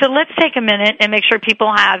today. Lisa, let's take a minute and make sure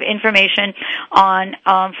people have information on,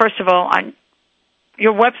 first of all, on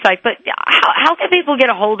your website, but how can people get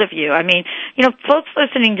a hold of you? I mean, you know, folks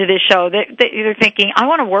listening to this show, they're thinking, I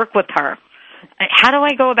want to work with her. How do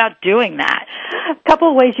I go about doing that? A couple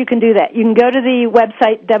of ways you can do that. You can go to the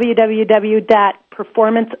website,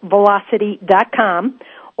 www.performancevelocity.com,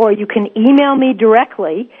 or you can email me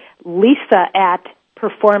directly,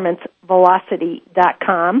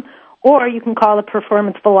 lisa@performancevelocity.com, or you can call the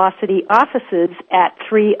Performance Velocity offices at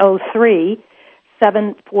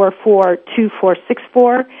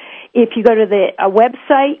 303-744-2464. If you go to the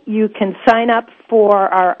website, you can sign up for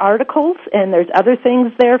our articles, and there's other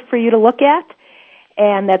things there for you to look at,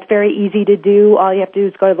 and that's very easy to do. All you have to do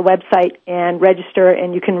is go to the website and register,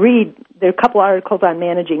 and you can read. There are a couple articles on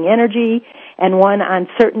managing energy and one on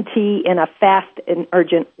certainty in a fast and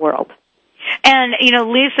urgent world. And, you know,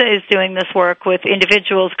 Lisa is doing this work with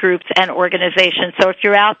individuals, groups, and organizations. So if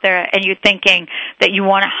you're out there and you're thinking that you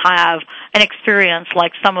want to have an experience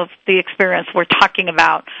like some of the experience we're talking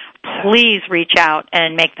about, please reach out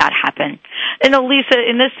and make that happen. And Lisa,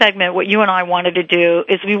 in this segment, what you and I wanted to do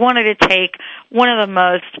is we wanted to take one of the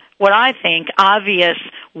most, what I think, obvious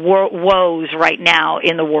woes right now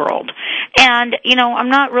in the world. And, you know, I'm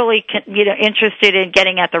not really, interested in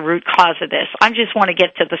getting at the root cause of this. I just want to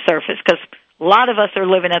get to the surface because a lot of us are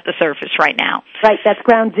living at the surface right now. Right, that's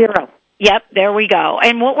ground zero. Yep, there we go.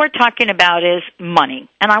 And what we're talking about is money.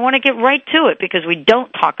 And I want to get right to it because we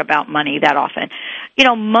don't talk about money that often. You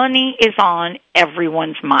know, money is on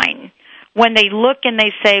everyone's mind. When they look and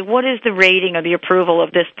they say, what is the rating or the approval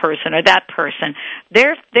of this person or that person,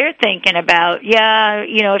 they're thinking about,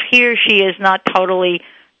 if he or she is not totally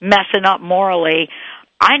messing up morally,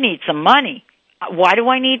 I need some money. Why do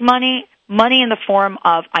I need money? Money in the form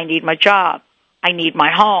of I need my job, I need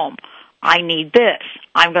my home, I need this,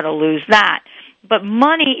 I'm going to lose that. But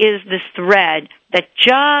money is this thread that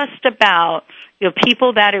just about,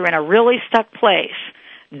 people that are in a really stuck place,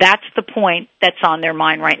 that's the point that's on their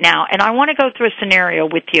mind right now. And I want to go through a scenario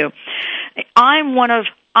with you. I'm one of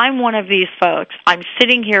these folks. I'm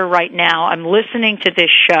sitting here right now. I'm listening to this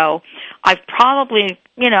show. I've probably,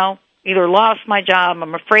 either lost my job.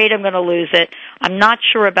 I'm afraid I'm going to lose it. I'm not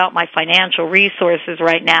sure about my financial resources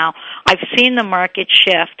right now. I've seen the market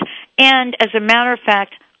shift. And as a matter of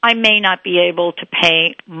fact, I may not be able to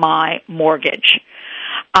pay my mortgage.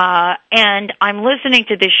 And I'm listening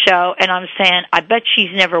to this show, and I'm saying, I bet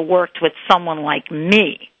she's never worked with someone like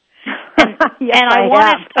me. And, yes, and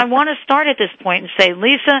I want to start at this point and say,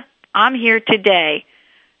 Lisa, I'm here today.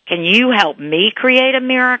 Can you help me create a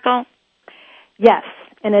miracle? Yes,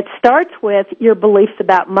 and it starts with your beliefs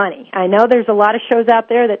about money. I know there's a lot of shows out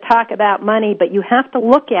there that talk about money, but you have to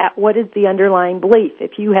look at what is the underlying belief.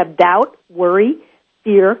 If you have doubt, worry,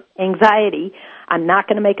 fear, anxiety, I'm not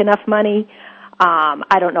going to make enough money,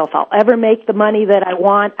 I don't know if I'll ever make the money that I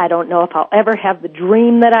want, I don't know if I'll ever have the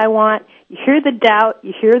dream that I want. You hear the doubt,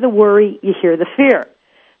 you hear the worry, you hear the fear.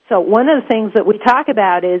 So one of the things that we talk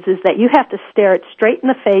about is that you have to stare it straight in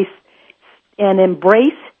the face and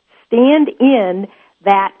embrace, stand in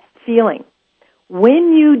that feeling.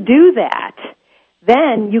 When you do that,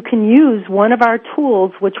 then you can use one of our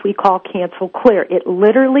tools, which we call Cancel Clear. It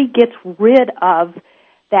literally gets rid of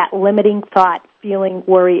that limiting thought, feeling,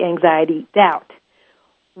 worry, anxiety, doubt.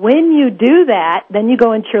 When you do that, then you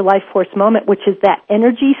go into your life force moment, which is that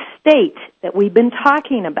energy state that we've been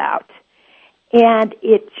talking about, and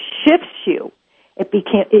it shifts you.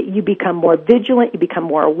 You become more vigilant, you become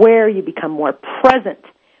more aware, you become more present.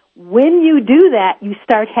 When you do that, you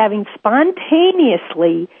start having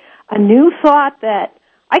spontaneously a new thought that,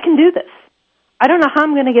 I can do this. I don't know how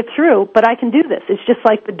I'm going to get through, but I can do this. It's just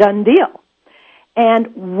like the done deal.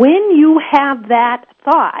 And when you have that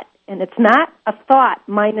thought, and it's not a thought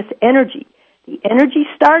minus energy, the energy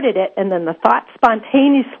started it, and then the thought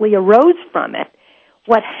spontaneously arose from it,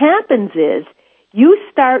 what happens is you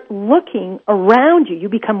start looking around you. You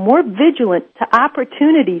become more vigilant to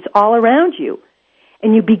opportunities all around you,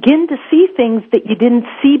 and you begin to see things that you didn't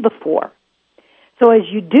see before. So as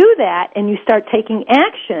you do that and you start taking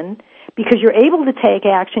action, because you're able to take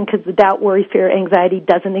action because the doubt, worry, fear, anxiety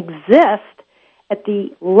doesn't exist at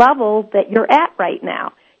the level that you're at right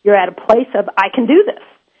now. You're at a place of, I can do this.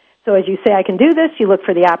 So as you say, I can do this, you look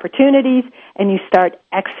for the opportunities and you start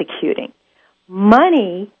executing.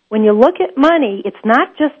 Money, when you look at money, it's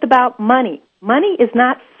not just about money. Money is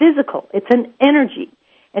not physical. It's an energy.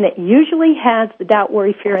 And it usually has the doubt,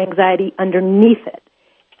 worry, fear, anxiety underneath it.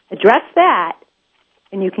 Address that,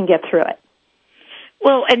 and you can get through it.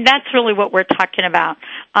 Well, and that's really what we're talking about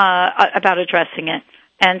addressing it.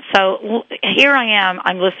 And so here I am,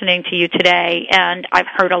 I'm listening to you today, and I've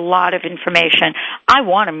heard a lot of information. I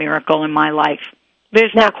want a miracle in my life.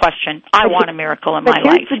 There's no question. I want a miracle in my life.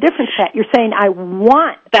 But here's the difference, Pat. You're saying, I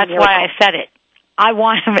want a That's miracle. why I said it.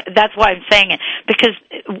 That's why I'm saying it. Because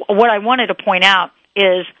what I wanted to point out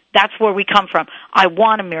is that's where we come from. I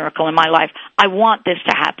want a miracle in my life. I want this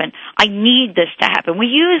to happen. I need this to happen. We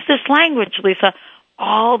use this language, Lisa,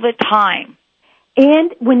 all the time.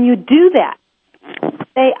 And when you do that,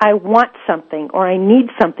 say, I want something or I need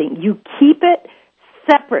something, you keep it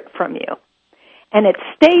separate from you. And it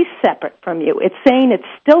stays separate from you. It's saying it's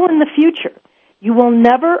still in the future. You will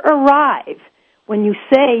never arrive when you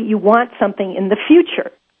say you want something in the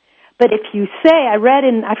future. But if you say, I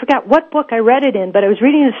forgot what book I read it in, but I was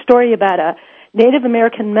reading a story about a Native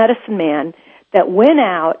American medicine man that went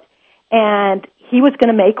out and he was going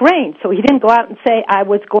to make rain. So he didn't go out and say, I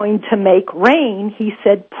was going to make rain. He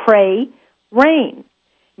said, pray rain.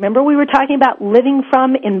 Remember we were talking about living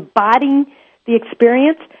from, embodying the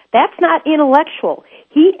experience? That's not intellectual.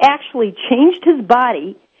 He actually changed his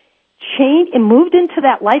body, and moved into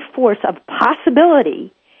that life force of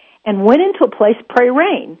possibility, and went into a place, pray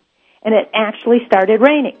rain, and it actually started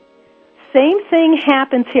raining. Same thing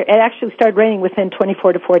happens here. It actually started raining within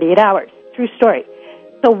 24 to 48 hours. True story.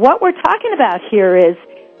 So what we're talking about here is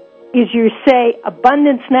you say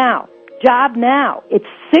abundance now, job now. It's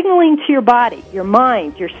signaling to your body, your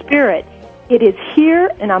mind, your spirit, it is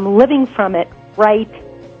here and I'm living from it right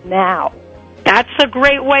now. That's a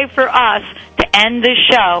great way for us to end this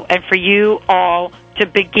show and for you all to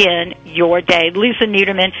begin your day. Lisa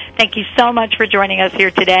Niederman, thank you so much for joining us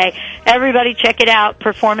here today. Everybody check it out,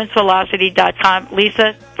 performancevelocity.com.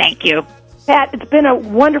 Lisa, thank you. Pat, it's been a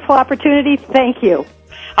wonderful opportunity. Thank you.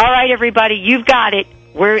 All right, everybody, you've got it.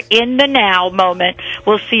 We're in the now moment.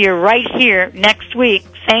 We'll see you right here next week,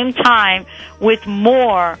 same time, with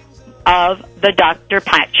more of the Dr.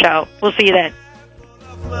 Pat Show. We'll see you then.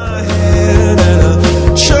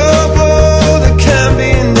 Trouble that can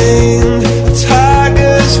be named,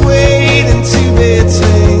 tigers waiting to be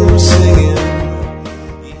tamed, singing.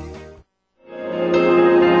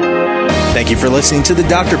 Thank you for listening to The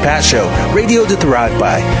Dr. Pat Show, radio to thrive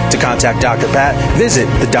by. To contact Dr. Pat, visit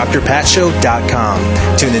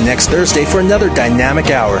thedrpatshow.com. Tune in next Thursday for another dynamic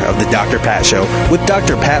hour of The Dr. Pat Show with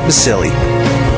Dr. Pat Basile.